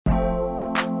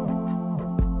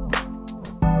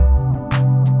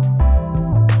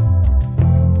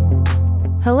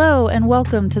Hello and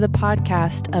welcome to the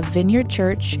podcast of Vineyard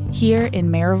Church here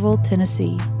in Maryville,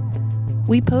 Tennessee.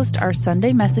 We post our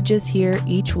Sunday messages here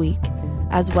each week,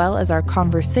 as well as our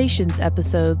conversations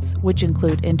episodes, which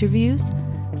include interviews,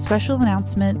 special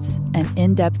announcements, and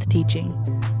in-depth teaching.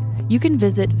 You can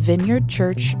visit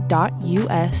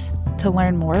vineyardchurch.us to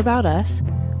learn more about us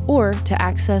or to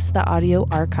access the audio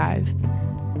archive.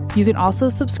 You can also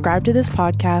subscribe to this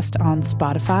podcast on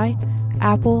Spotify,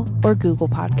 Apple, or Google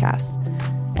Podcasts.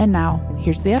 And now,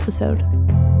 here's the episode.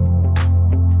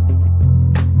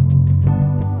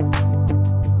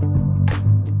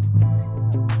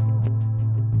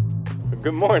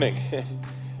 Good morning.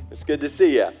 It's good to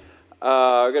see you.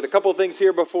 I've got a couple of things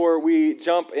here before we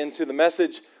jump into the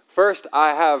message. First, I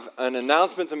have an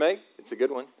announcement to make. It's a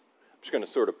good one. I'm just going to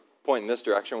sort of point in this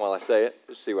direction while I say it,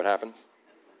 just see what happens.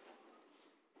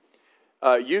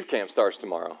 Youth camp starts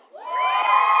tomorrow.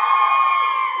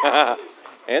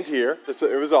 And here.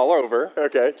 It was all over.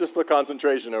 Okay, just the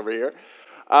concentration over here.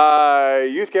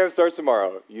 Youth camp starts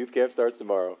tomorrow. Youth camp starts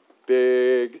tomorrow.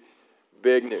 Big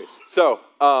news. So,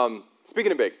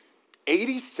 speaking of big,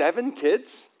 87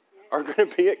 kids are going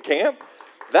to be at camp.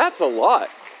 That's a lot.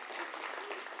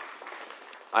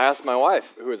 I asked my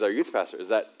wife, who is our youth pastor, is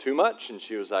that too much? And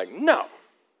she was like, no.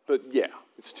 But yeah,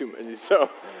 it's too much.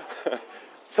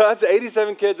 So that's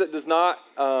 87 kids. It does not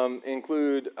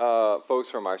include folks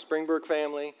from our Springbrook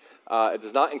family. It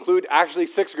does not include actually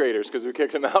sixth graders because we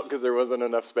kicked them out because there wasn't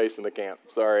enough space in the camp.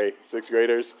 Sorry, sixth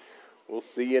graders. We'll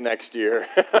see you next year.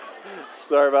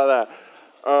 Sorry about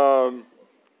that.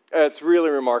 It's really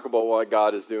remarkable what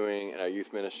God is doing in our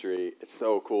youth ministry. It's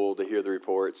so cool to hear the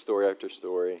reports, story after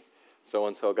story.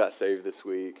 So-and-so got saved this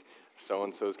week.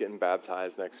 So-and-so is getting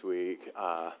baptized next week.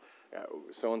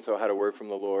 So-and-so had a word from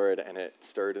the Lord, and it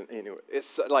stirred. Anyway,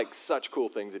 it's like such cool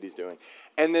things that he's doing.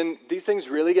 And then these things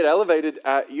really get elevated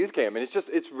at youth camp. And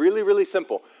it's really, really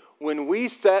simple. When we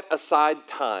set aside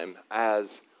time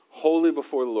as holy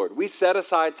before the Lord, we set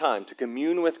aside time to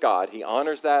commune with God. He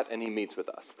honors that, and he meets with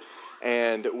us.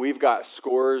 And we've got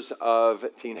scores of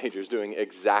teenagers doing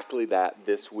exactly that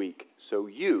this week. So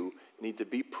you need to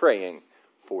be praying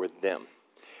for them.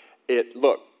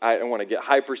 Look, I don't want to get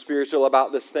hyper spiritual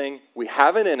about this thing. We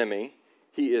have an enemy.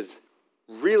 He is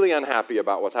really unhappy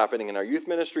about what's happening in our youth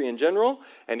ministry in general,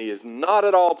 and he is not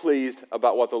at all pleased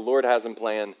about what the Lord has in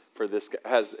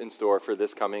store for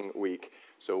this coming week.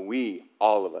 So we,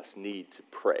 all of us, need to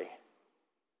pray.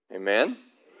 Amen?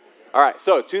 All right,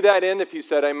 so to that end, if you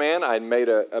said amen, I made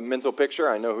a mental picture.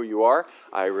 I know who you are.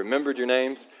 I remembered your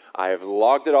names. I have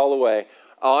logged it all away.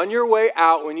 On your way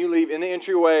out, when you leave, in the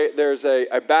entryway, there's a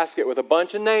basket with a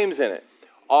bunch of names in it.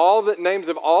 All the names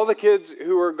of all the kids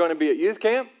who are going to be at youth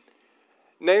camp,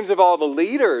 names of all the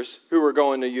leaders who are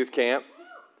going to youth camp.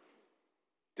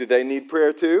 Do they need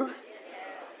prayer too? Yes.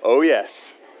 Oh,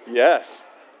 yes. Yes.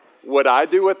 Would I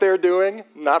do what they're doing?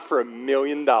 Not for $1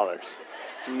 million.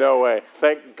 No way.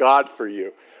 Thank God for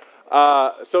you.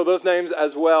 So those names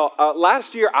as well.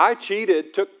 Last year, I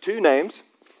cheated, took two names.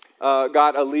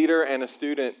 Got a leader and a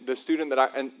student. The student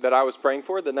that I was praying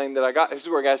for, the name that I got, this is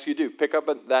what I ask you to do. Pick up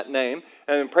that name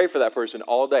and then pray for that person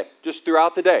all day. Just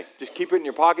throughout the day. Just keep it in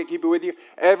your pocket. Keep it with you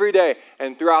every day.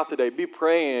 And throughout the day, be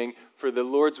praying for the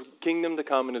Lord's kingdom to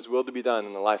come and his will to be done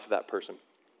in the life of that person.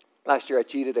 Last year I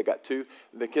cheated. I got two.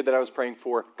 The kid that I was praying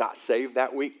for got saved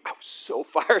that week. I was so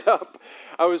fired up.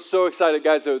 I was so excited,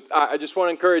 guys. So I just want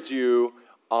to encourage you,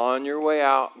 on your way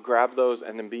out, grab those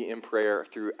and then be in prayer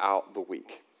throughout the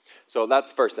week. So that's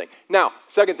the first thing. Now,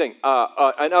 second thing,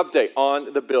 an update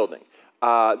on the building.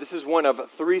 This is one of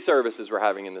 3 services we're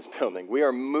having in this building. We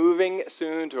are moving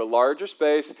soon to a larger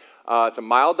space. It's a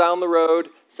mile down the road,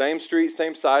 same street,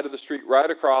 same side of the street, right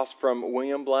across from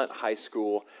William Blount High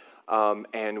School.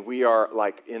 And we are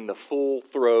like in the full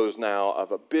throes now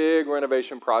of a big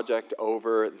renovation project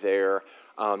over there.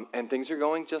 And things are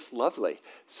going just lovely.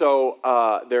 So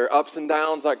there are ups and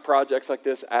downs like projects like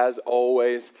this, as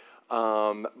always.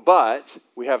 But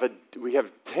we have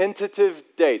tentative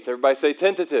dates. Everybody say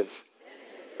tentative.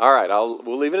 All right,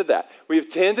 we'll leave it at that. We have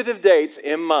tentative dates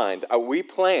in mind. We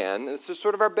plan, this is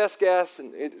sort of our best guess,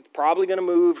 and it's probably going to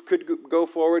move, could go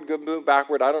forward, could move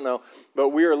backward, I don't know. But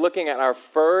we are looking at our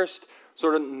first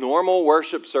sort of normal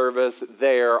worship service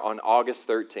there on August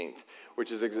 13th,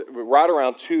 which is right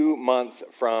around 2 months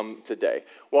from today.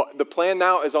 Well, the plan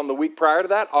now is on the week prior to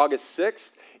that, August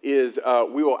 6th, is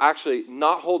we will actually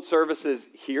not hold services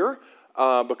here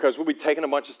because we'll be taking a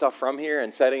bunch of stuff from here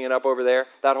and setting it up over there,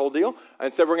 that whole deal.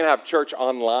 Instead, we're going to have church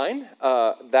online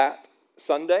that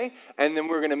Sunday, and then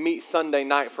we're going to meet Sunday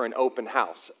night for an open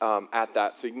house at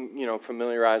that, so you can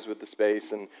familiarize with the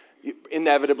space and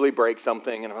inevitably break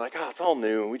something, and we're like, it's all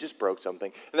new, we just broke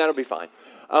something, and that'll be fine.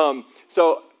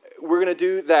 So we're going to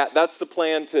do that. That's the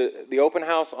plan, to the open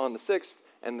house on the 6th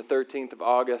and the 13th of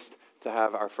August, to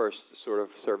have our first sort of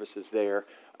services there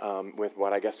with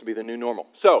what I guess will be the new normal.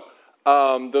 So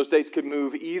those dates could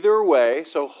move either way,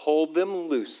 so hold them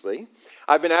loosely.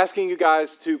 I've been asking you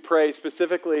guys to pray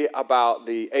specifically about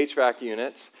the HVAC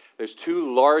units. There's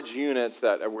 2 large units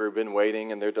that we've been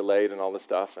waiting, and they're delayed and all this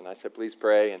stuff. And I said, please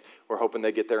pray, and we're hoping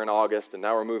they get there in August. And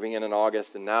now we're moving in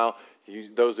August, and now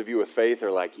those of you with faith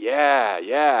are like,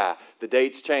 yeah, the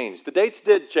dates changed. The dates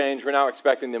did change. We're now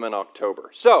expecting them in October.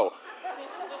 So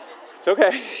it's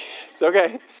okay. It's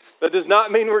okay. That does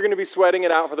not mean we're going to be sweating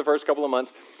it out for the first couple of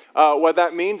months. What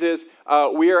that means is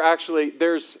we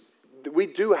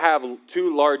do have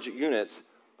 2 large units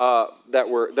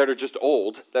that are just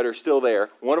old, that are still there.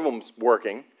 One of them's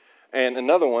working, and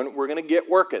another one we're going to get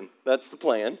working. That's the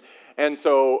plan. And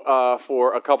so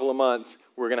for a couple of months,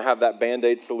 we're going to have that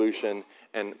Band-Aid solution,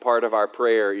 and part of our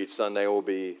prayer each Sunday will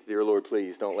be, dear Lord,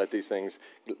 please don't let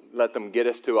them get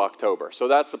us to October. So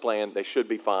that's the plan. They should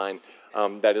be fine.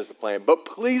 That is the plan. But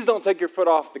please don't take your foot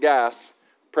off the gas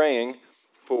praying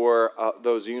for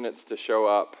those units to show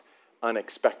up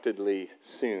unexpectedly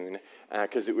soon,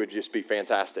 because it would just be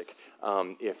fantastic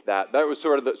if that was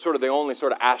sort of the only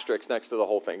sort of asterisk next to the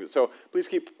whole thing. So please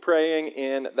keep praying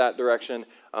in that direction.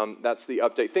 That's the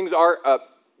update. Things are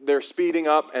they're speeding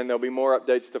up, and there'll be more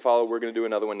updates to follow. We're going to do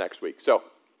another one next week. So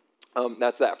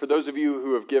that's that. For those of you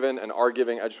who have given and are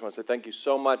giving, I just want to say thank you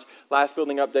so much. Last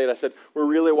building update, I said we're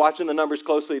really watching the numbers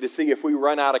closely to see if we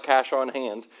run out of cash on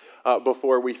hand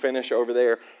before we finish over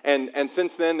there. And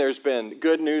since then, there's been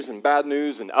good news and bad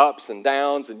news and ups and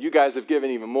downs, and you guys have given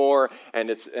even more,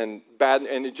 the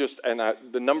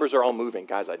numbers are all moving,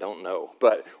 guys. I don't know,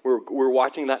 but we're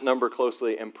watching that number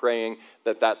closely and praying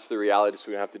that that's the reality, so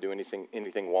we don't have to do anything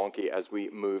wonky as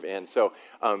we move in. So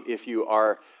if you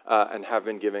are and have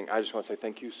been giving, I just want to say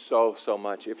thank you so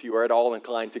much. If you are at all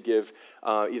inclined to give,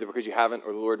 either because you haven't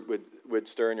or the Lord would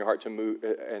stir in your heart to move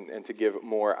and to give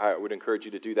more, I would encourage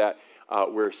you to do that.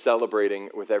 We're celebrating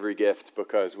with every gift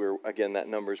because that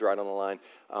number's right on the line.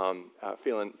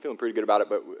 Feeling pretty good about it,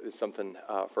 but it's something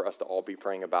for us to all be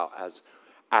praying about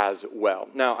as well.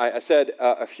 Now, I said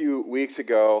a few weeks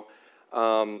ago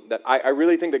that I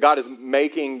really think that God is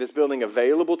making this building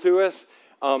available to us.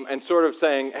 And sort of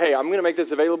saying, hey, I'm going to make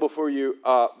this available for you,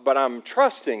 but I'm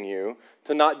trusting you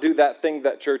to not do that thing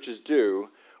that churches do,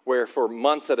 where for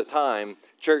months at a time,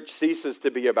 church ceases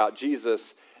to be about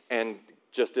Jesus and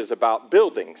just is about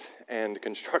buildings and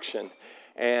construction.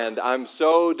 And I'm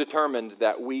so determined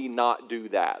that we not do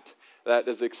that. That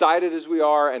as excited as we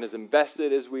are and as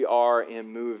invested as we are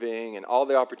in moving and all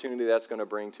the opportunity that's going to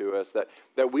bring to us,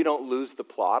 that we don't lose the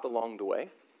plot along the way.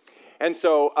 And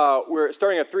so we're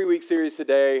starting a 3-week series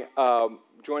today,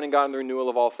 joining God in the renewal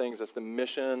of all things. That's the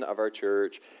mission of our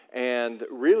church. And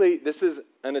really, this is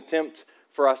an attempt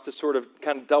for us to sort of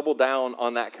kind of double down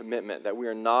on that commitment, that we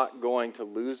are not going to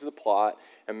lose the plot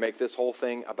and make this whole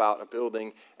thing about a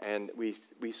building, and we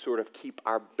sort of keep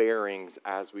our bearings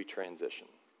as we transition.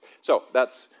 So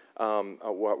that's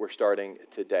what we're starting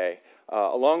today.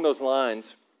 Along those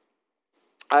lines,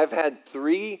 I've had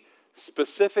 3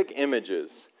 specific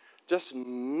images just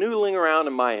noodling around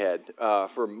in my head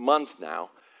for months now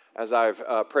as I've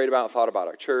prayed about and thought about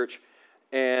our church.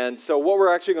 And so what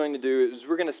we're actually going to do is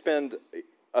we're going to spend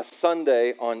a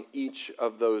Sunday on each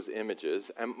of those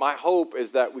images. And my hope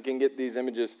is that we can get these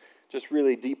images just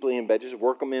really deeply embedded, just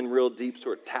work them in real deep,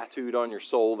 sort of tattooed on your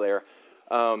soul there,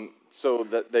 so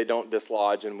that they don't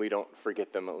dislodge and we don't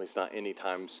forget them, at least not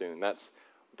anytime soon. That's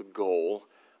the goal.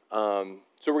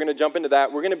 So we're going to jump into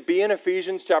that. We're going to be in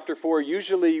Ephesians chapter 4.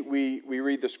 Usually we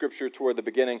read the scripture toward the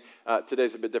beginning.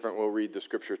 Today's a bit different. We'll read the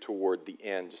scripture toward the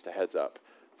end, just a heads up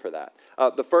for that.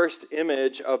 The first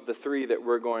image of the 3 that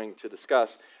we're going to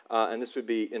discuss, and this would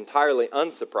be entirely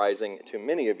unsurprising to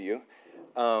many of you,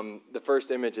 the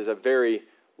first image is a very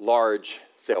large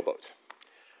sailboat.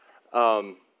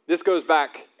 This goes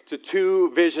back to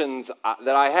 2 visions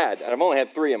that I had, and I've only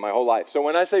had 3 in my whole life. So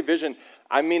when I say vision,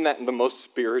 I mean that in the most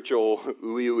spiritual,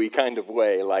 ooey-ooey kind of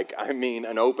way. Like, I mean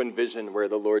an open vision where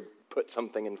the Lord put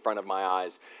something in front of my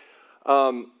eyes.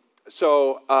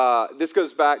 This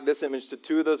goes back, this image, to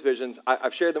 2 of those visions.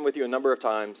 I've shared them with you a number of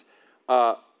times.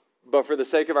 But for the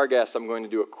sake of our guests, I'm going to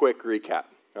do a quick recap.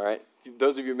 All right?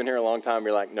 Those of you who've been here a long time,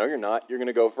 you're like, no, you're not. You're going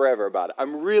to go forever about it.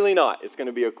 I'm really not. It's going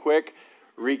to be a quick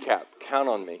recap. Count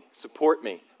on me. Support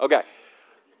me. Okay.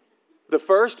 The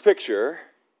first picture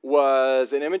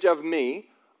was an image of me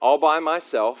all by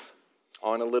myself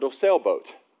on a little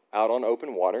sailboat out on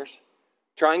open waters,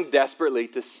 trying desperately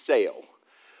to sail.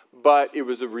 But it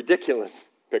was a ridiculous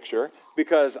picture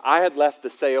because I had left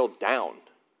the sail down.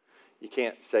 You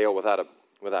can't sail without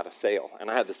a sail.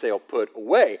 And I had the sail put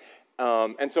away.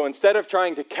 And so instead of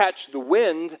trying to catch the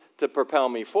wind to propel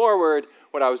me forward,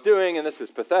 what I was doing, and this is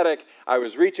pathetic, I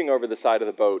was reaching over the side of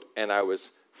the boat and I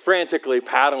was frantically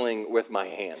paddling with my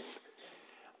hands.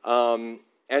 And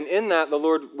in that, the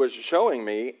Lord was showing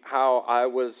me how I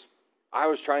was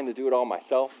trying to do it all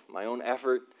myself, my own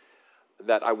effort,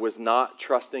 that I was not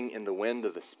trusting in the wind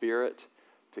of the Spirit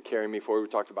to carry me forward. We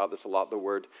talked about this a lot.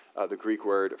 The Greek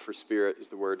word for spirit is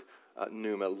the word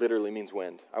pneuma, literally means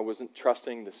wind. I wasn't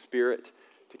trusting the Spirit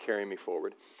to carry me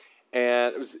forward.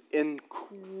 And it was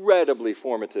incredibly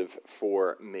formative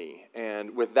for me.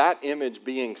 And with that image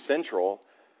being central,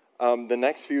 the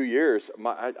next few years,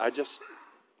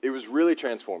 it was really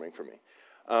transforming for me.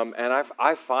 And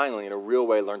I finally, in a real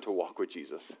way, learned to walk with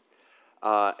Jesus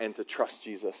and to trust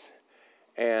Jesus.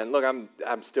 And look,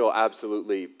 I'm still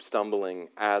absolutely stumbling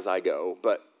as I go,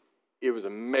 but it was a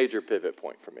major pivot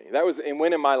point for me. And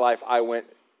when in my life I went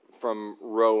from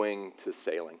rowing to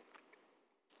sailing.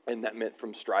 And that meant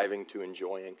from striving to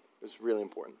enjoying. It was really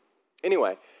important.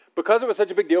 Anyway, because it was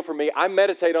such a big deal for me, I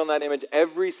meditate on that image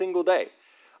every single day.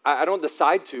 I don't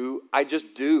decide to, I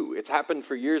just do. It's happened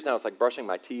for years now. It's like brushing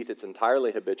my teeth. It's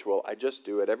entirely habitual. I just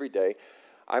do it every day.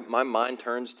 My mind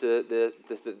turns to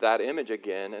that image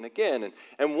again and again.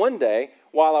 And one day,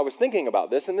 while I was thinking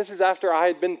about this, and this is after I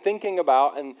had been thinking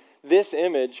about this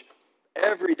image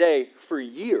every day for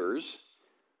years,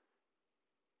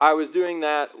 I was doing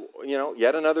that,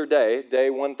 yet another day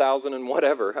 1,000 and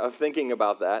whatever, of thinking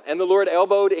about that. And the Lord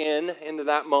elbowed into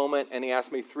that moment, and he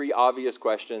asked me 3 obvious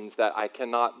questions that I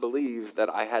cannot believe that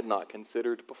I had not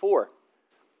considered before.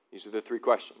 These are the 3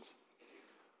 questions.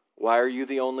 Why are you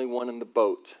the only one in the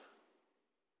boat?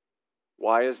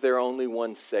 Why is there only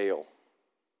one sail?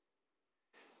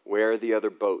 Where are the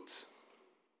other boats?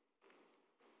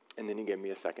 And then he gave me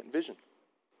a second vision.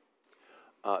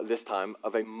 This time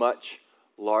of a much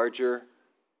larger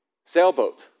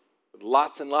sailboat with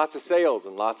lots and lots of sails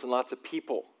and lots of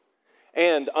people.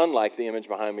 And unlike the image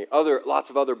behind me, lots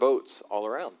of other boats all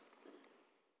around.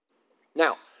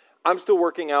 Now, I'm still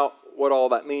working out what all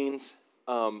that means,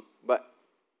 but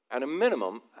at a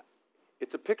minimum,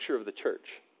 it's a picture of the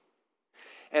church.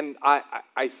 And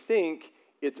I think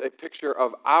it's a picture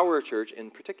of our church in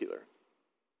particular.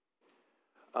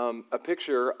 A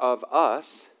picture of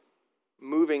us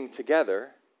moving together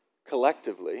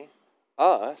collectively,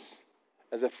 us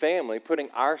as a family, putting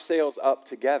our sails up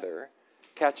together,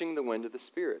 catching the wind of the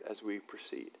Spirit as we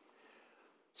proceed.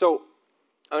 So,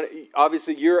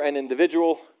 obviously, you're an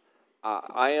individual.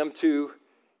 I am too.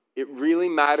 It really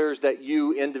matters that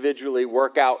you individually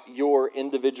work out your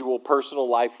individual personal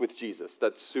life with Jesus.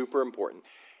 That's super important.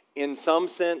 In some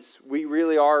sense, we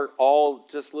really are all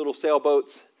just little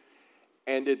sailboats,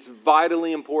 and it's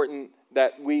vitally important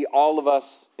that all of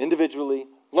us individually,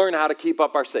 learn how to keep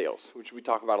up our sails, which we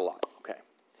talk about a lot. Okay.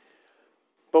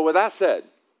 But with that said,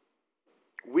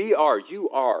 you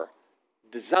are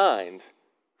designed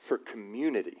for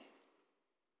community.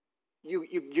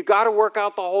 You got to work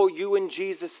out the whole you and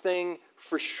Jesus thing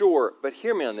for sure. But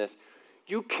hear me on this.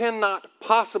 You cannot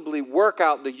possibly work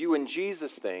out the you and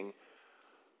Jesus thing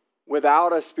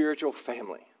without a spiritual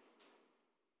family.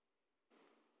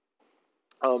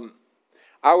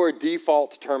 Our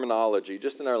default terminology,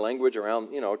 just in our language around,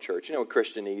 church,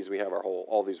 Christianese, we have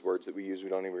all these words that we use, we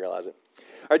don't even realize it.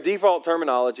 Our default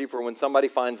terminology for when somebody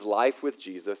finds life with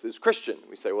Jesus is Christian.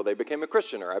 We say, well, they became a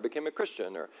Christian, or I became a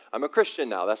Christian, or I'm a Christian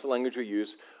now. That's the language we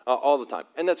use all the time.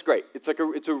 And that's great. It's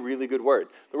a really good word.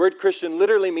 The word Christian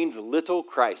literally means little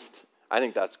Christ. I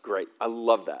think that's great. I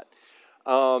love that.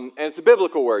 And it's a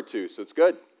biblical word too, so it's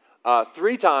good.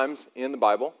 3 times in the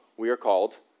Bible, we are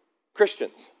called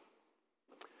Christians.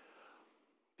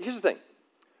 Here's the thing.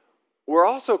 We're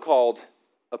also called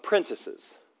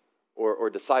apprentices or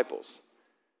disciples.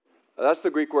 That's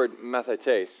the Greek word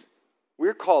mathetes.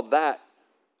 We're called that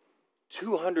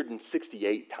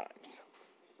 268 times.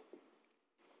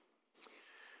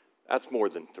 That's more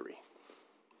than 3.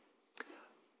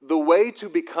 The way to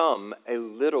become a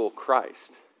little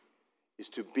Christ is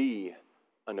to be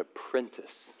an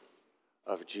apprentice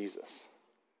of Jesus.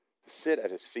 To sit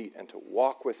at his feet and to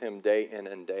walk with him day in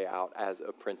and day out as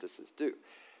apprentices do.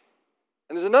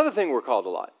 And there's another thing we're called a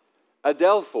lot,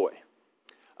 adelphoi.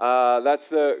 That's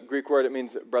the Greek word. It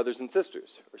means brothers and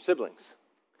sisters or siblings.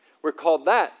 We're called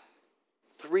that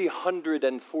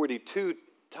 342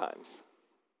 times.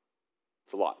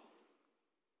 It's a lot.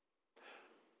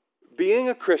 Being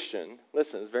a Christian,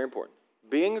 listen, it's very important.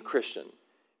 Being a Christian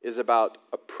is about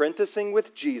apprenticing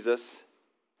with Jesus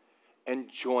and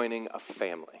joining a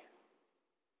family.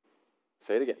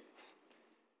 Say it again.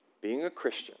 Being a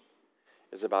Christian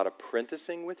is about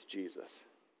apprenticing with Jesus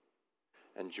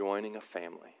and joining a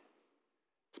family.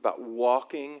 It's about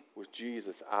walking with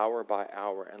Jesus hour by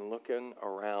hour and looking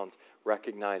around,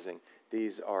 recognizing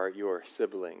these are your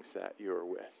siblings that you're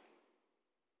with.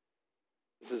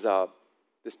 This is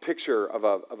this picture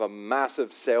of a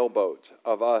massive sailboat,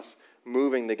 of us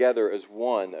moving together as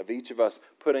one, of each of us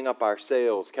putting up our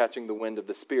sails, catching the wind of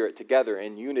the Spirit together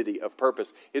in unity of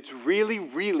purpose. It's really,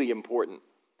 really important.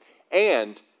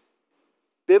 And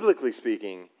biblically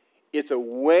speaking, it's a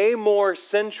way more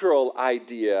central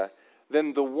idea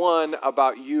than the one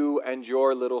about you and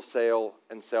your little sail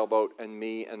and sailboat and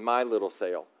me and my little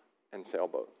sail and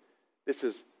sailboat. This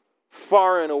is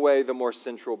far and away the more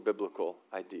central biblical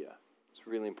idea. It's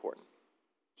really important.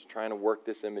 Just trying to work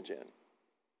this image in.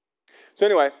 So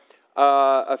anyway,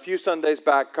 a few Sundays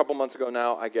back, a couple months ago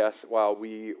now, I guess, while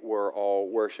we were all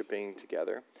worshiping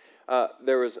together,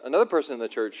 there was another person in the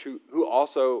church who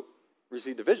also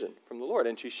received a vision from the Lord,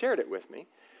 and she shared it with me.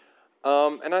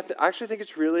 And I actually think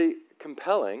it's really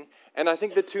compelling, and I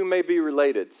think the two may be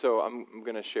related, so I'm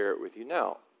going to share it with you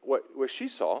now. What she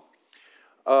saw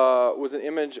was an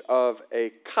image of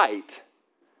a kite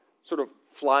sort of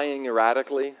flying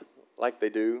erratically like they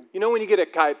do. You know when you get a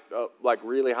kite like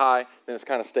really high, then it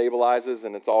kind of stabilizes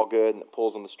and it's all good and it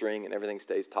pulls on the string and everything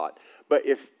stays taut. But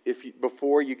if you,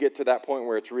 before you get to that point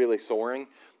where it's really soaring,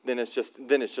 then it's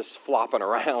just flopping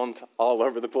around all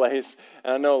over the place.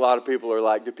 And I know a lot of people are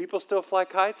like, do people still fly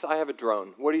kites? I have a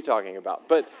drone. What are you talking about?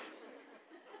 But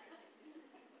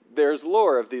there's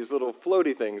lore of these little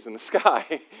floaty things in the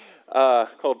sky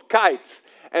called kites.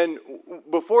 And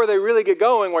before they really get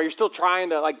going, while you're still trying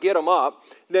to like get them up,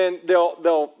 then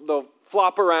they'll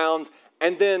flop around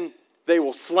and then they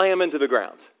will slam into the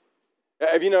ground.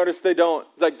 Have you noticed they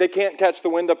can't catch the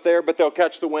wind up there, but they'll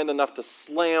catch the wind enough to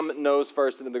slam nose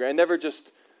first into the ground. Never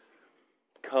just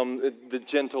the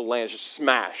gentle land, just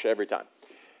smash every time.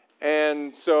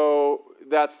 And so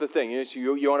that's the thing.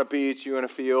 You on a beach, you in a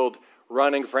field,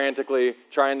 running frantically,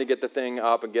 trying to get the thing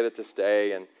up and get it to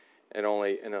stay, and it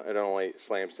only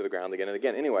slams to the ground again and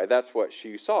again. Anyway, that's what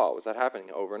she saw, was that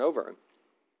happening over and over.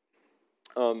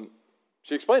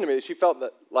 She explained to me that she felt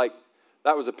that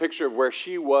that was a picture of where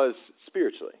she was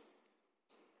spiritually.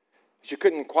 She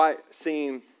couldn't quite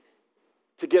seem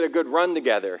to get a good run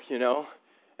together,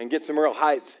 and get some real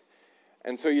height.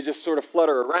 And so you just sort of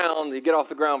flutter around, you get off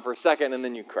the ground for a second, and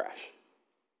then you crash.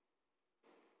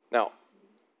 Now,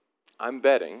 I'm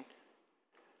betting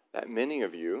that many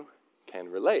of you can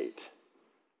relate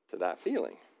to that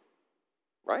feeling,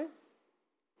 right?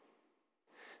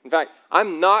 In fact,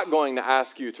 I'm not going to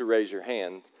ask you to raise your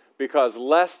hands because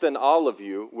less than all of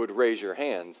you would raise your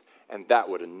hands, and that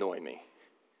would annoy me.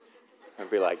 I'd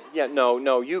be like, yeah,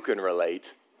 no, you can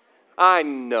relate. I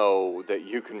know that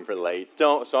you can relate.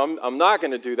 So I'm not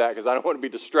going to do that because I don't want to be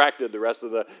distracted the rest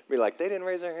of be like, they didn't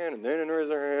raise their hand, and they didn't raise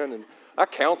their hand, and I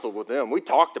counseled with them. We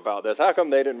talked about this. How come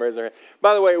they didn't raise their hand?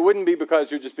 By the way, it wouldn't be because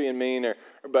you're just being mean,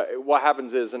 but what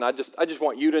happens is, and I just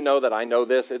want you to know that I know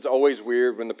this, it's always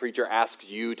weird when the preacher asks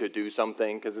you to do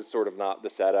something because it's sort of not the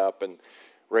setup, and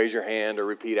raise your hand or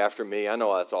repeat after me. I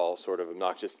know that's all sort of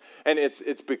obnoxious. And it's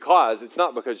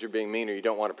not because you're being mean or you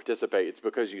don't want to participate. It's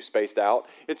because you spaced out.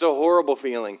 It's a horrible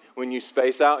feeling when you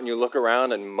space out and you look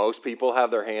around and most people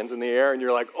have their hands in the air and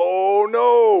you're like, oh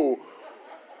no.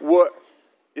 What?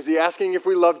 Is he asking if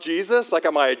we love Jesus? Like,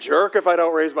 am I a jerk if I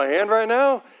don't raise my hand right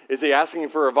now? Is he asking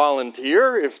for a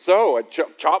volunteer? If so, I'd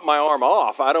chop my arm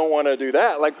off. I don't want to do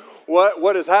that. Like,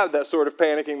 what has had that sort of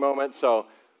panicking moment? So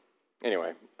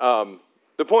anyway,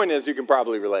 the point is, you can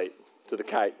probably relate to the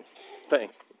kite thing.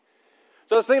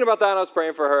 So I was thinking about that, and I was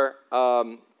praying for her,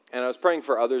 and I was praying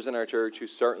for others in our church who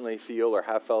certainly feel or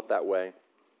have felt that way.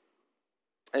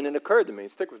 And it occurred to me,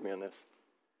 stick with me on this,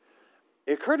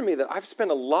 it occurred to me that I've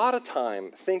spent a lot of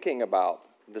time thinking about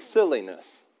the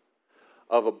silliness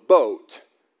of a boat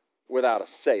without a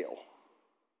sail.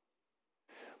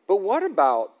 But what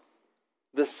about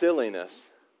the silliness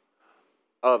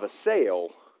of a sail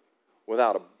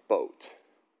without a boat?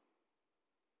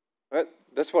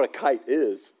 That's what a kite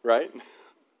is, right?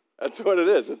 That's what it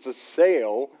is. It's a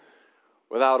sail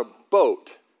without a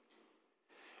boat.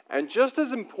 And just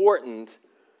as important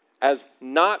as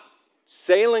not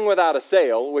sailing without a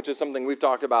sail, which is something we've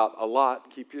talked about a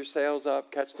lot, keep your sails up,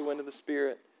 catch the wind of the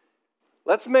Spirit,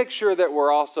 let's make sure that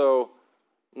we're also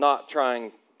not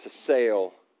trying to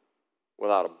sail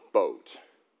without a boat,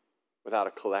 without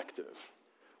a collective,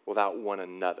 without one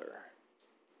another.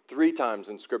 3 times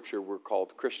in Scripture we're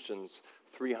called Christians.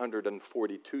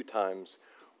 342 times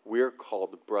we're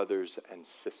called brothers and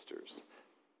sisters,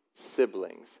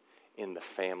 siblings in the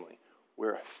family.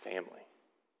 We're a family.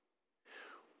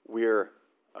 We're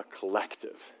a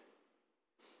collective.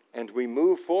 And we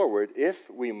move forward,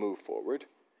 if we move forward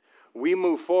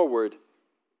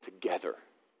together.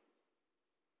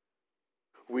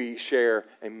 We share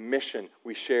a mission.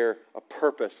 We share a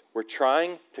purpose. We're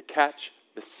trying to catch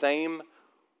the same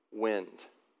wind.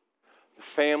 The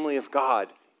family of God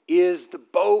is the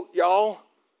boat, y'all.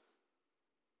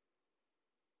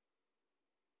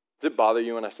 Does it bother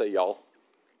you when I say y'all?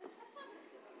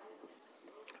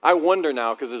 I wonder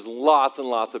now, because there's lots and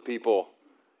lots of people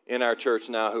in our church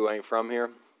now who ain't from here.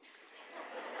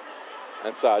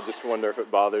 And so I just wonder if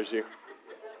it bothers you.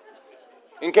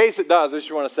 In case it does, I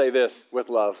just want to say this with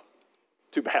love.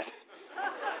 Too bad.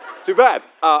 Too bad.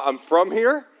 I'm from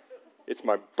here. It's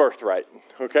my birthright,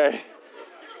 okay?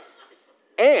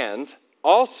 And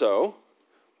also,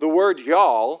 the word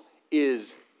y'all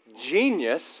is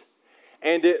genius,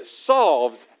 and it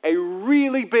solves a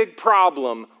really big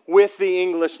problem with the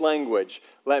English language.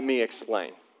 Let me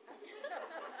explain.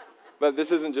 But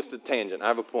this isn't just a tangent. I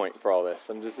have a point for all this.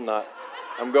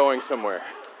 I'm going somewhere.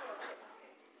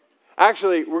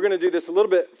 Actually, we're going to do this a little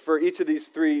bit for each of these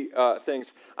 3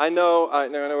 things. I know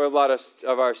we have a lot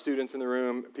of our students in the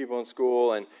room, people in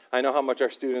school, and I know how much our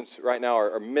students right now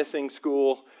are missing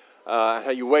school. How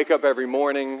you wake up every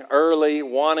morning early,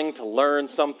 wanting to learn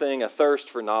something, a thirst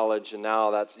for knowledge, and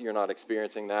now you're not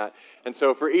experiencing that. And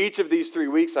so for each of these 3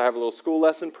 weeks, I have a little school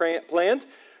lesson planned.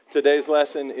 Today's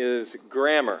lesson is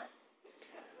grammar.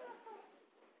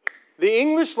 The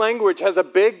English language has a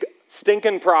big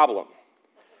stinking problem.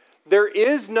 There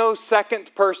is no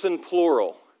second person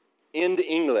plural in the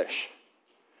English.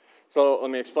 So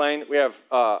let me explain. We have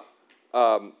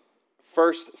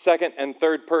first, second, and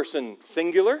third person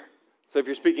singular. So if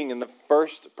you're speaking in the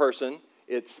first person,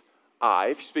 it's I.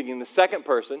 If you're speaking in the second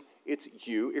person, it's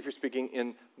you. If you're speaking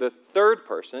in the third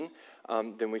person,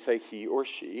 then we say he or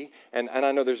she. And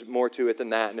I know there's more to it than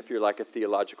that. And if you're like a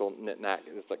theological knick-knack,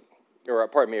 it's like, or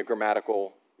pardon me, a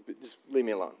grammatical, just leave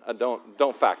me alone.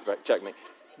 Don't fact check me.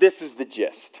 This is the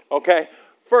gist, okay?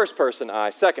 First person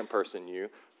I, second person you,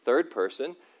 third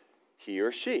person he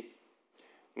or she.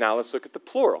 Now let's look at the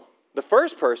plural. The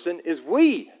first person is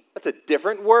we. That's a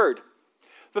different word.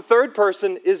 The third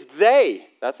person is they.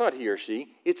 That's not he or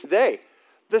she, it's they.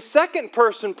 The second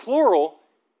person plural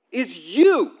is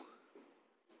you.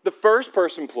 The first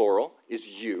person plural is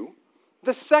you.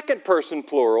 The second person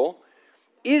plural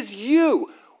is you.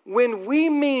 When we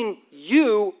mean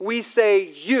you, we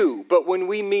say you. But when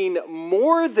we mean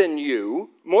more than you,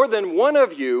 more than one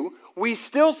of you, we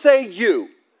still say you.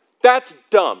 That's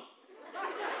dumb.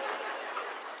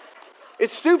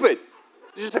 It's stupid.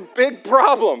 It's just a big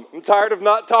problem. I'm tired of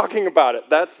not talking about it.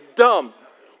 That's dumb.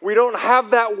 We don't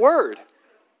have that word.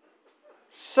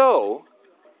 So,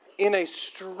 in a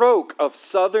stroke of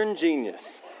Southern genius,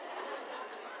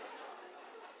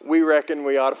 we reckon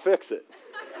we ought to fix it.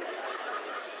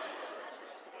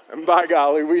 And by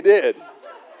golly, we did.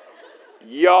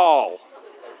 Y'all.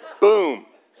 Boom.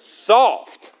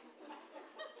 Solved.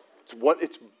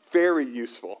 It's very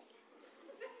useful.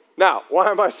 Now, why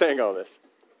am I saying all this?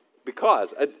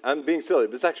 Because, I'm being silly,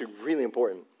 but it's actually really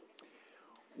important.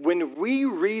 When we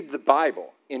read the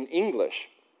Bible in English,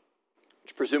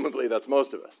 which presumably that's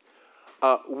most of us,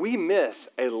 we miss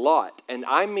a lot, and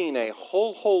I mean a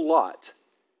whole lot,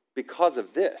 because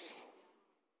of this.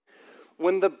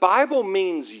 When the Bible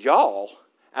means y'all,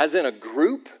 as in a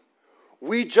group,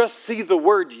 we just see the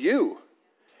word you.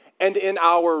 And in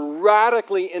our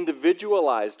radically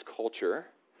individualized culture,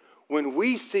 when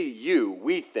we see you,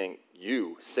 we think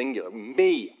you, singular,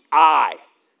 me, I.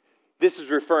 This is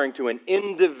referring to an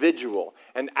individual.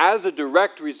 And as a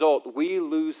direct result, we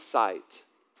lose sight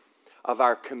of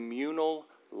our communal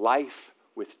life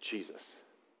with Jesus.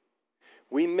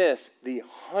 We miss the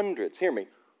hundreds, hear me,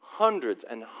 hundreds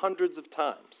and hundreds of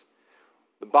times.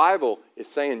 The Bible is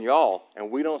saying y'all, and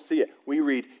we don't see it. We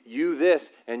read you this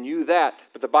and you that,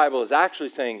 but the Bible is actually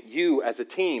saying you as a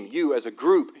team, you as a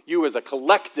group, you as a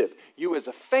collective, you as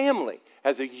a family,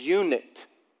 as a unit,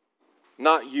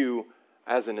 not you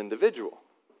as an individual.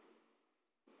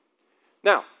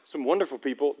 Now, some wonderful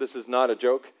people, this is not a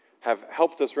joke, have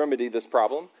helped us remedy this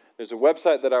problem. There's a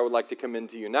website that I would like to commend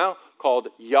to you now called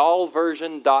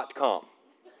y'allversion.com.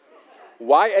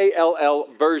 YALL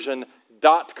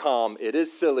version.com. It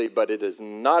is silly, but it is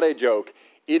not a joke.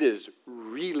 It is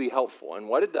really helpful. And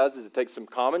what it does is it takes some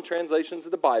common translations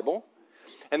of the Bible,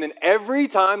 and then every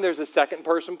time there's a second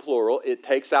person plural, it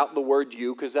takes out the word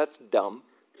you, because that's dumb.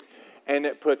 and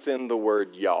it puts in the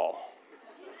word y'all.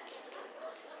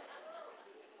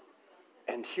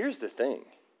 And here's the thing.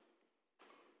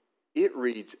 It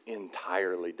reads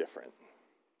entirely different.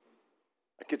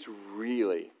 Like it's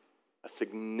really a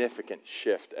significant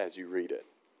shift as you read it.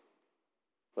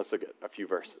 Let's look at a few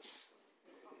verses.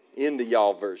 In the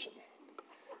y'all version,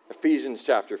 Ephesians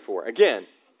chapter 4. Again,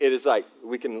 it is like,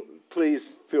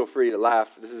 please feel free to laugh.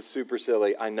 This is super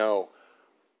silly, I know,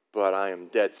 but I am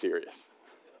dead serious.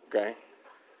 Okay?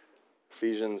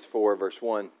 Ephesians 4, verse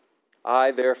 1.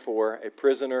 I, therefore, a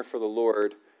prisoner for the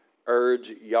Lord, urge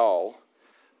y'all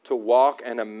to walk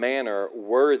in a manner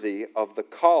worthy of the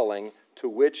calling to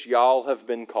which y'all have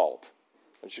been called.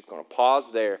 I'm just going to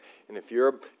pause there. And if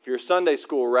you're a Sunday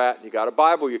school rat, you got a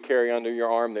Bible you carry under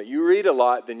your arm that you read a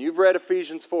lot, then you've read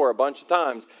Ephesians 4 a bunch of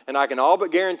times. And I can all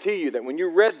but guarantee you that when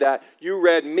you read that, you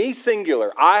read me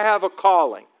singular. I have a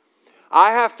calling.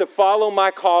 I have to follow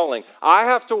my calling. I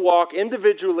have to walk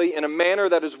individually in a manner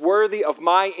that is worthy of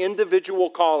my individual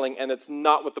calling, and it's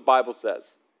not what the Bible says.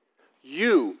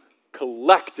 You,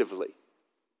 collectively,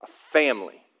 a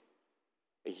family,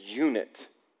 a unit,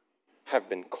 have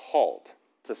been called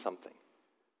to something.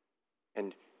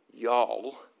 And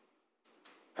y'all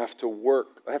have to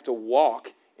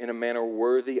walk in a manner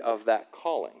worthy of that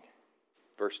calling.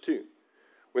 Verse 2,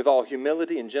 with all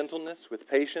humility and gentleness, with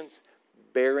patience,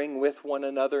 bearing with one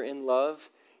another in love,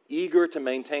 eager to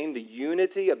maintain the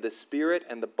unity of the Spirit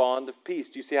and the bond of peace.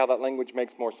 Do you see how that language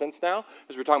makes more sense now?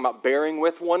 As we're talking about bearing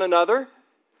with one another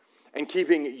and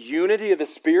keeping unity of the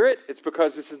Spirit, it's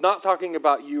because this is not talking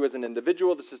about you as an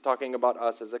individual. This is talking about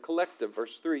us as a collective.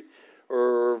 Verse 3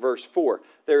 or verse 4.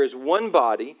 There is one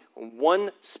body,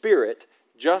 one Spirit,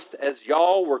 just as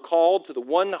y'all were called to the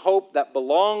one hope that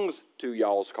belongs to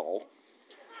y'all's call.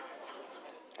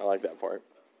 I like that part.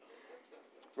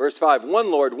 Verse 5,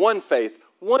 one Lord, one faith,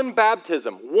 one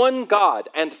baptism, one God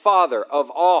and Father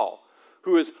of all,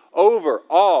 who is over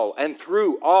all and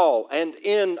through all and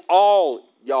in all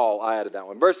y'all. I added that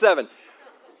one. Verse 7,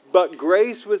 but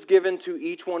grace was given to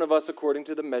each one of us according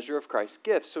to the measure of Christ's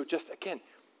gifts. So just again,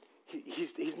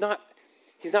 he's not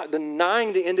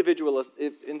denying the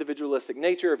individualistic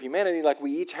nature of humanity, like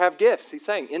we each have gifts. He's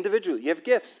saying individually, you have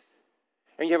gifts.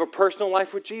 And you have a personal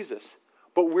life with Jesus.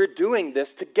 But we're doing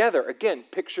this together. Again,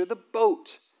 picture the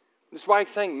boat. This is why I'm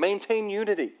saying maintain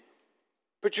unity.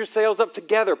 Put your sails up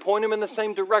together. Point them in the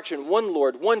same direction. One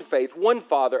Lord, one faith, one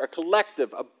Father, a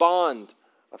collective, a bond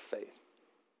of faith.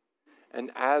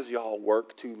 And as y'all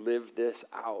work to live this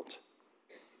out,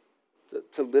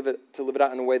 to live it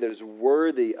out in a way that is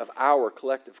worthy of our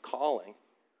collective calling,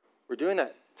 we're doing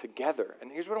that together.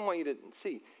 And here's what I want you to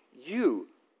see. You,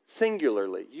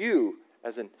 singularly, you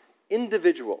as an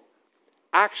individual,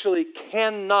 actually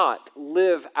cannot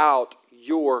live out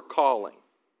your calling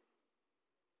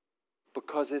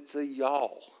because it's a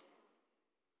y'all.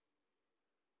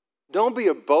 Don't be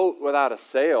a boat without a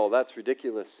sail. That's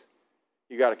ridiculous.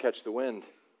 You got to catch the wind.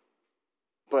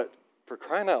 But for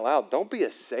crying out loud, don't be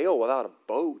a sail without a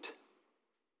boat.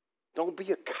 Don't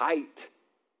be a kite.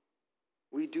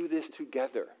 We do this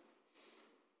together.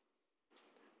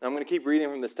 Now I'm going to keep reading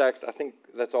from this text. I think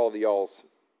that's all the y'alls.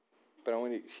 But I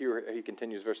want to hear, he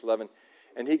continues, verse 11.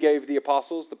 And he gave the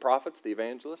apostles, the prophets, the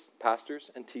evangelists, pastors,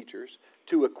 and teachers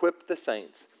to equip the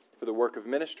saints for the work of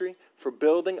ministry, for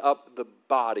building up the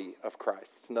body of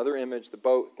Christ. It's another image, the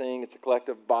boat thing. It's a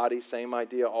collective body, same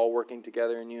idea, all working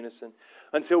together in unison.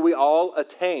 Until we all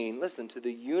attain, listen, to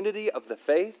the unity of the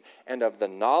faith and of the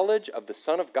knowledge of the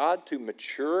Son of God, to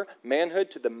mature manhood,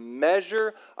 to the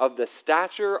measure of the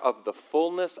stature of the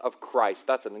fullness of Christ.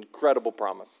 That's an incredible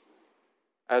promise.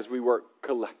 As we work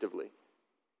collectively.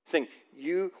 Saying,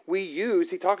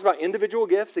 he talks about individual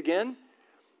gifts again.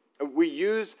 We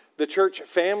use the church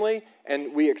family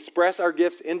and we express our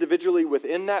gifts individually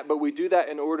within that, but we do that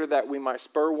in order that we might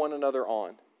spur one another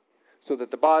on. So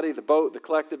that the body, the boat, the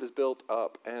collective is built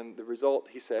up. And the result,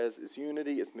 he says, is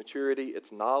unity, it's maturity,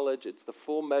 it's knowledge, it's the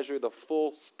full measure, the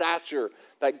full stature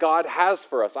that God has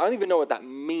for us. I don't even know what that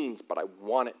means, but I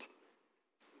want it.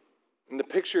 And the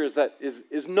picture is that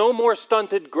is no more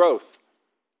stunted growth,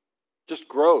 just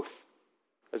growth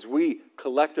as we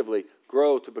collectively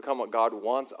grow to become what God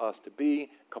wants us to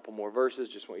be. A couple more verses,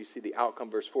 just want you to see the outcome,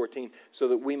 verse 14, so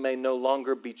that we may no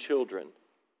longer be children,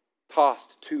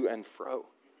 tossed to and fro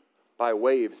by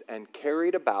waves and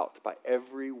carried about by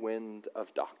every wind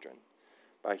of doctrine,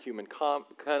 by human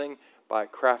cunning, by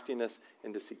craftiness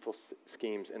and deceitful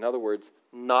schemes. In other words,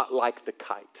 not like the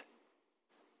kite.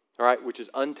 All right, which is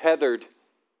untethered,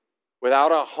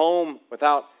 without a home,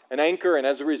 without an anchor, and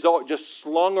as a result, just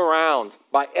slung around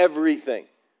by everything.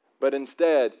 But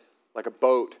instead, like a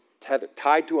boat,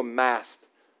 tied to a mast,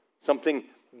 something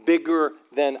bigger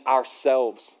than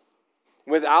ourselves.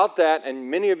 Without that, and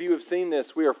many of you have seen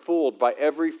this, we are fooled by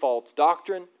every false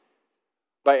doctrine,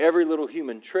 by every little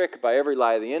human trick, by every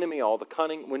lie of the enemy, all the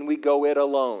cunning, when we go it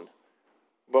alone.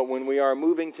 But when we are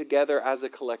moving together as a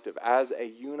collective, as a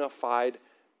unified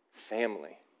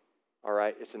family, all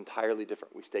right, it's entirely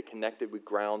different. We stay connected, we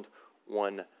ground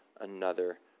one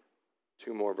another.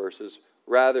 2 more verses.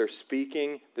 Rather,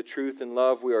 speaking the truth in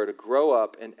love, we are to grow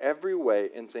up in every way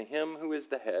into Him who is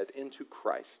the head, into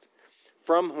Christ,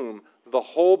 from whom the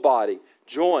whole body,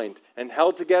 joined and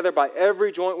held together by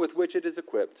every joint with which it is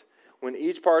equipped, when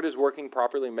each part is working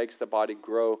properly, makes the body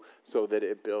grow so that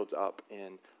it builds up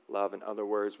in love. In other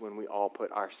words, when we all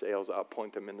put our sails up,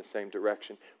 point them in the same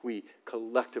direction, we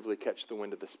collectively catch the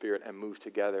wind of the Spirit and move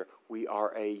together. We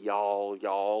are a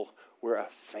y'all. We're a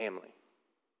family.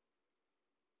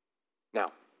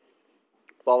 Now,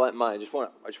 with all that in mind,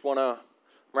 I'm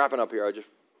wrapping up here. I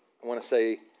want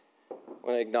to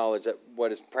acknowledge that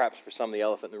what is perhaps for some the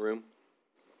elephant in the room.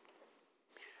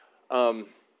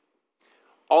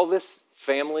 All this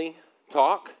family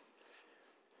talk,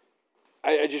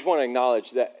 I just want to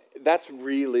acknowledge that that's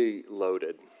really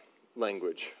loaded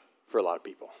language for a lot of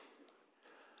people.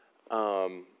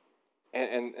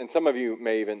 And some of you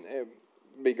may even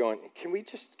be going, can we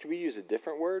use a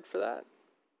different word for that?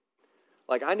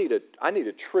 Like I need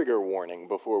a trigger warning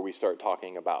before we start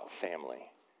talking about family.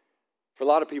 For a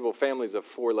lot of people, family is a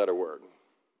 4-letter word,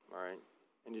 all right?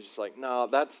 And you're just like, no,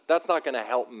 that's not going to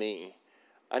help me.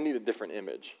 I need a different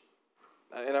image.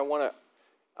 And I want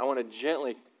to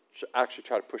gently actually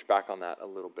try to push back on that a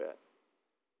little bit.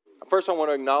 First, I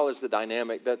want to acknowledge the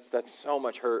dynamic that's so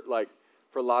much hurt, like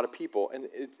for a lot of people. And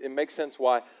it makes sense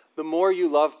why the more you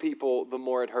love people, the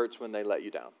more it hurts when they let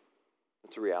you down.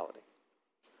 It's a reality.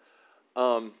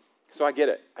 So I get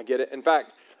it. In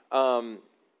fact,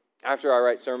 after I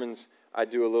write sermons, I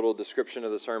do a little description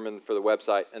of the sermon for the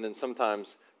website, and then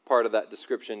sometimes part of that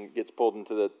description gets pulled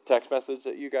into the text message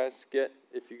that you guys get,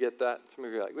 if you get that. Some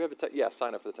of you are like, we have a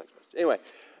sign up for the text message. Anyway,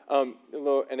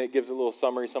 and it gives a little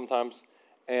summary sometimes.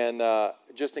 And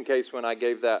just in case when I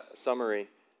gave that summary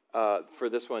for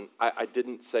this one, I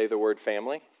didn't say the word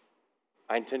family.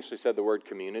 I intentionally said the word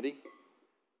community.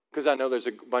 Because I know there's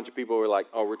a bunch of people who are like,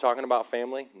 oh, we're talking about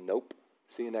family? Nope.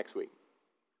 See you next week.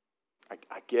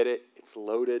 I get it. It's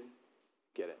loaded.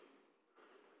 Get it.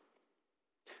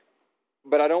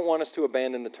 But I don't want us to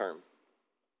abandon the term.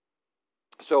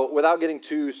 So without getting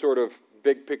too sort of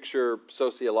big picture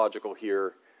sociological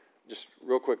here, just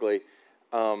real quickly,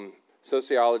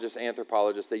 sociologists,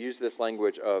 anthropologists, they use this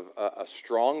language of a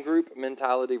strong group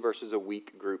mentality versus a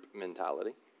weak group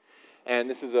mentality. And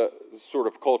this is a sort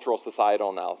of cultural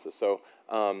societal analysis. So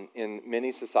in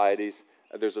many societies,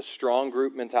 there's a strong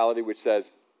group mentality which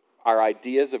says our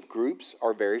ideas of groups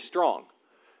are very strong.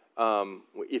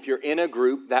 If you're in a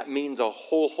group, that means a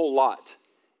whole lot.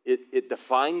 It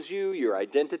defines you. Your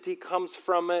identity comes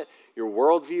from it. Your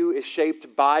worldview is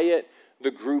shaped by it.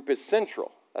 The group is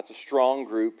central. That's a strong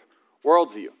group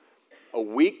worldview. A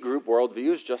weak group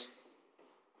worldview is just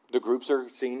the groups are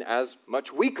seen as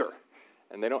much weaker.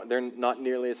 And they're not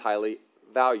nearly as highly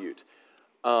valued.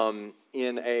 In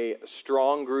a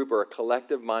strong group or a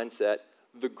collective mindset,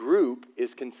 the group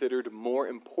is considered more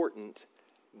important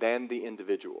than the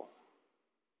individual.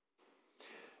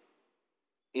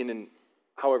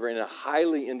 However, in a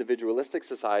highly individualistic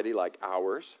society like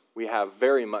ours, we have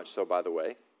very much so, by the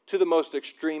way, to the most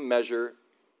extreme measure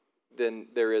than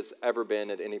there has ever been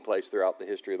at any place throughout the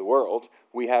history of the world,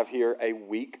 we have here a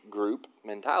weak group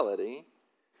mentality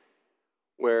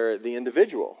where the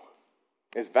individual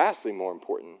is vastly more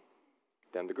important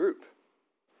than the group.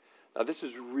 Now, this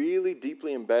is really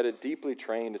deeply embedded, deeply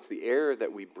trained. It's the air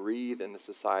that we breathe in the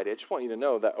society. I just want you to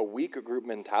know that a weak group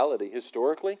mentality,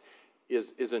 historically,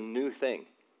 is a new thing.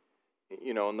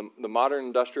 You know, in the modern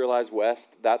industrialized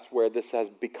West, that's where this has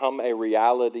become a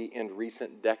reality in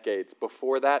recent decades.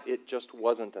 Before that, it just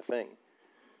wasn't a thing.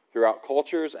 Throughout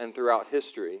cultures and throughout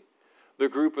history, the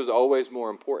group was always more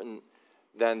important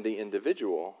than the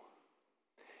individual.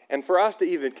 And for us to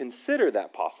even consider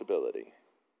that possibility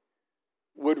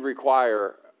would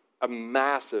require a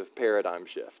massive paradigm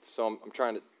shift. So I'm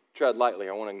trying to tread lightly.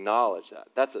 I want to acknowledge that.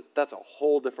 That's a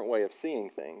whole different way of seeing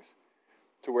things,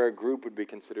 to where a group would be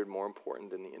considered more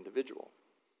important than the individual.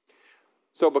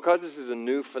 So because this is a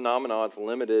new phenomenon, it's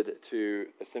limited to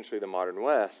essentially the modern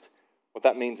West, what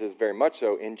that means is very much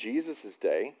so in Jesus'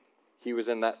 day, he was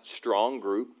in that strong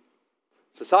group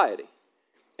society.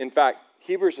 In fact,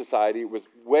 Hebrew society was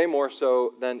way more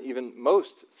so than even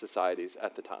most societies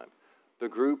at the time. The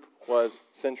group was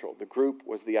central. The group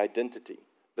was the identity.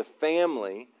 The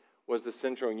family was the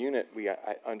central unit.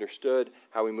 I understood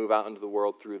how we move out into the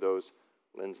world through those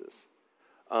lenses.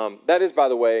 That is, by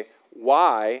the way,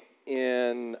 why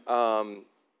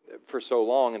for so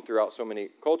long and throughout so many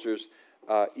cultures,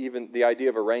 even the idea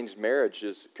of arranged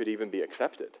marriages could even be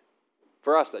accepted.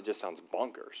 For us, that just sounds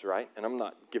bonkers, right? And I'm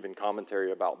not giving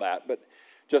commentary about that, but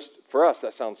just for us,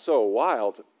 that sounds so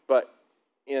wild. But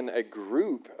in a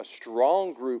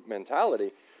strong group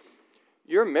mentality,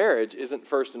 your marriage isn't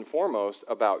first and foremost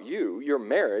about you. Your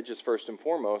marriage is first and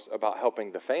foremost about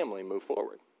helping the family move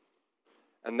forward.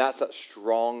 And that's that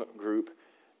strong group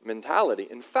mentality.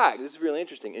 In fact, this is really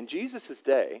interesting. In Jesus'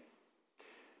 day,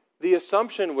 the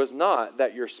assumption was not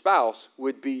that your spouse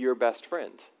would be your best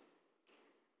friend.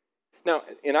 Now,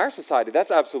 in our society, that's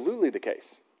absolutely the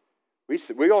case.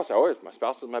 We all say, oh, my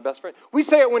spouse is my best friend. We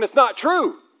say it when it's not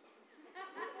true.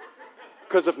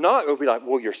 Because if not, it would be like,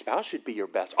 well, your spouse should be your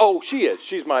best. Oh, she is.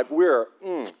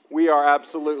 We are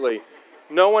absolutely,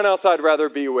 no one else I'd rather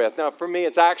be with. Now, for me,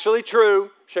 it's actually true.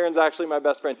 Sharon's actually my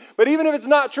best friend. But even if it's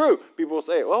not true, people will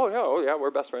say, oh yeah, we're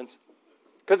best friends.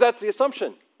 Because that's the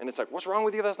assumption. And it's like, what's wrong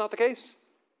with you if that's not the case?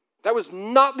 That was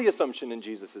not the assumption in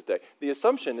Jesus' day. The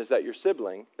assumption is that your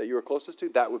sibling that you were closest to,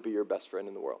 that would be your best friend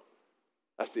in the world.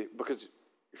 Because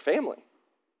your family.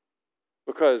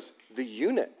 Because the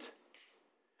unit.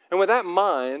 And with that in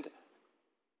mind,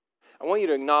 I want you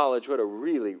to acknowledge what a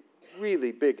really,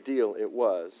 really big deal it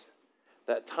was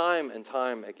that time and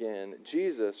time again,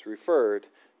 Jesus referred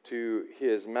to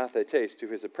his mathetes, to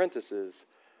his apprentices,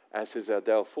 as his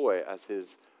adelphoi, as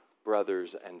his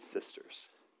brothers and sisters.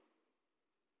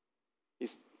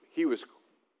 He was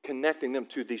connecting them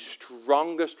to the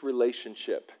strongest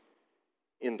relationship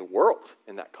in the world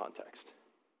in that context.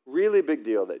 Really big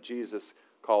deal that Jesus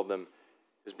called them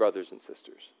his brothers and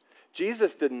sisters.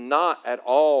 Jesus did not at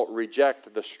all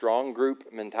reject the strong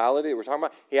group mentality that we're talking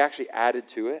about. He actually added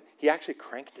to it. He actually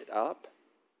cranked it up.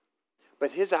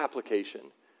 But his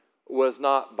application was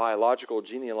not biological,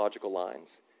 genealogical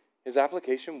lines. His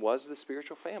application was the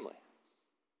spiritual family.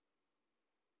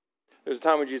 There was a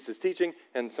time when Jesus was teaching,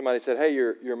 and somebody said, hey,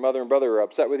 your mother and brother are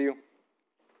upset with you.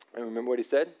 And remember what he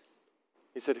said?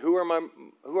 He said, who are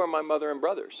my mother and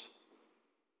brothers?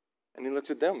 And he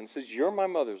looks at them and says, you're my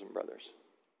mothers and brothers.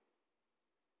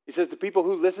 He says, the people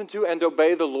who listen to and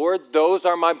obey the Lord, those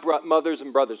are my mothers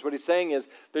and brothers. What he's saying is,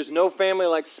 there's no family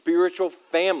like spiritual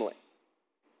family.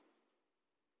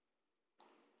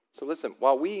 So listen,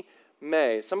 while we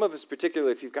may, some of us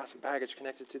particularly, if you've got some baggage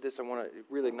connected to this, I want to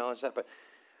really acknowledge that, but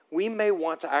we may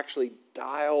want to actually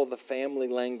dial the family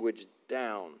language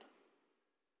down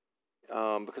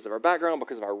because of our background,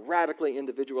 because of our radically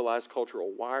individualized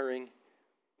cultural wiring.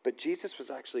 But Jesus was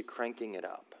actually cranking it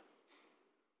up.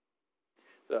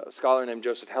 A scholar named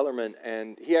Joseph Hellerman,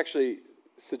 and he actually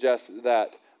suggests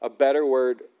that a better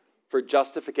word for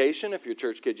justification, if you're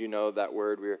church kids, you know that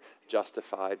word, we're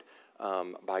justified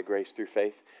by grace through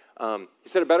faith. He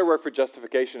said a better word for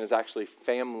justification is actually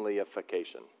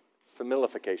familiification.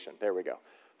 Familification, there we go.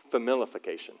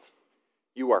 Familification.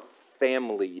 You are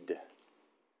familied.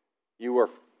 You are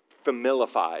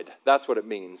familified. That's what it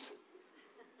means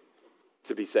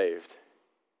to be saved.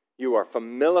 You are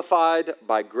familified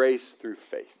by grace through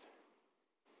faith.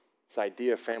 This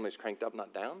idea of family is cranked up,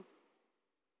 not down.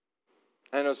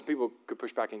 I know some people could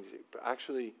push back and say, but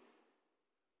actually,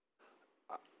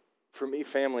 for me,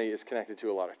 family is connected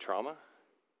to a lot of trauma.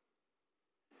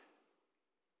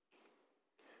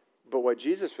 But what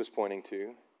Jesus was pointing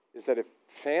to is that if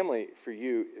family for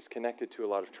you is connected to a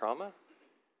lot of trauma,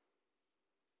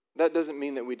 that doesn't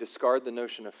mean that we discard the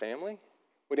notion of family.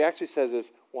 What he actually says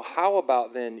is, well, how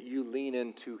about then you lean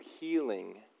into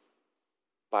healing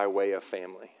by way of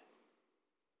family?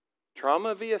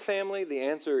 Trauma via family, the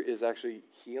answer is actually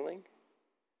healing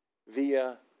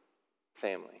via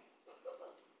family.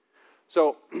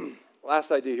 So,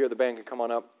 last idea here, the band can come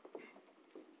on up.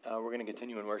 We're going to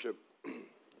continue in worship.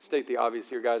 State the obvious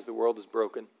here, guys, the world is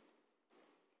broken.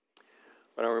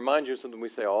 But I'll remind you of something we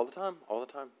say all the time.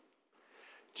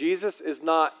 Jesus is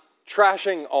not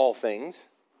trashing all things.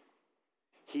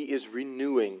 He is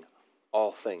renewing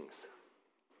all things.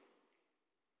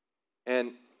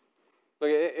 And look,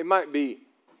 it might be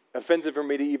offensive for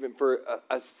me to even, for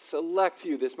a select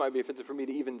few, this might be offensive for me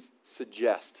to even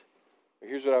suggest.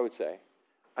 Here's what I would say.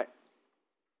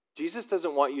 Jesus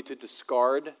doesn't want you to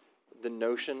discard the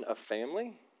notion of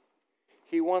family.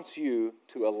 He wants you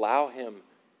to allow him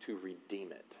to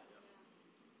redeem it.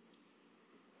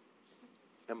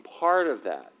 And part of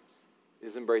that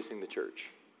is embracing the church,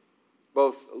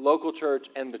 both local church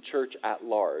and the church at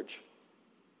large,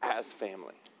 as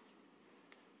family.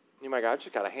 You might go, I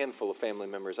just got a handful of family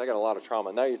members. I got a lot of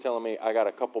trauma. Now you're telling me I got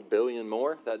a couple billion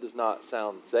more? That does not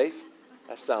sound safe.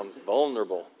 That sounds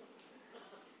vulnerable.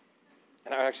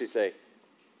 And I would actually say,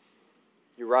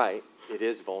 you're right, it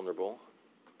is vulnerable.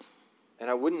 And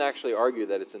I wouldn't actually argue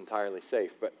that it's entirely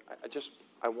safe, but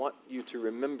I want you to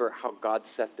remember how God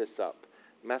set this up.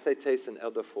 Mathetes and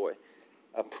Eldophoi,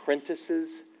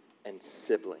 apprentices and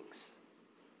siblings.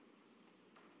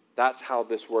 That's how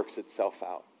this works itself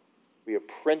out. We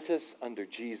apprentice under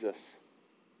Jesus,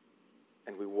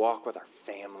 and we walk with our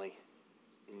family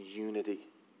in unity.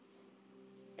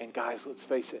 And guys, let's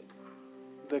face it,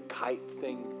 the kite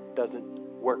thing doesn't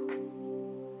work.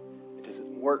 It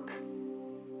doesn't work.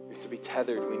 We have to be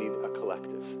tethered. We need a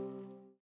collective.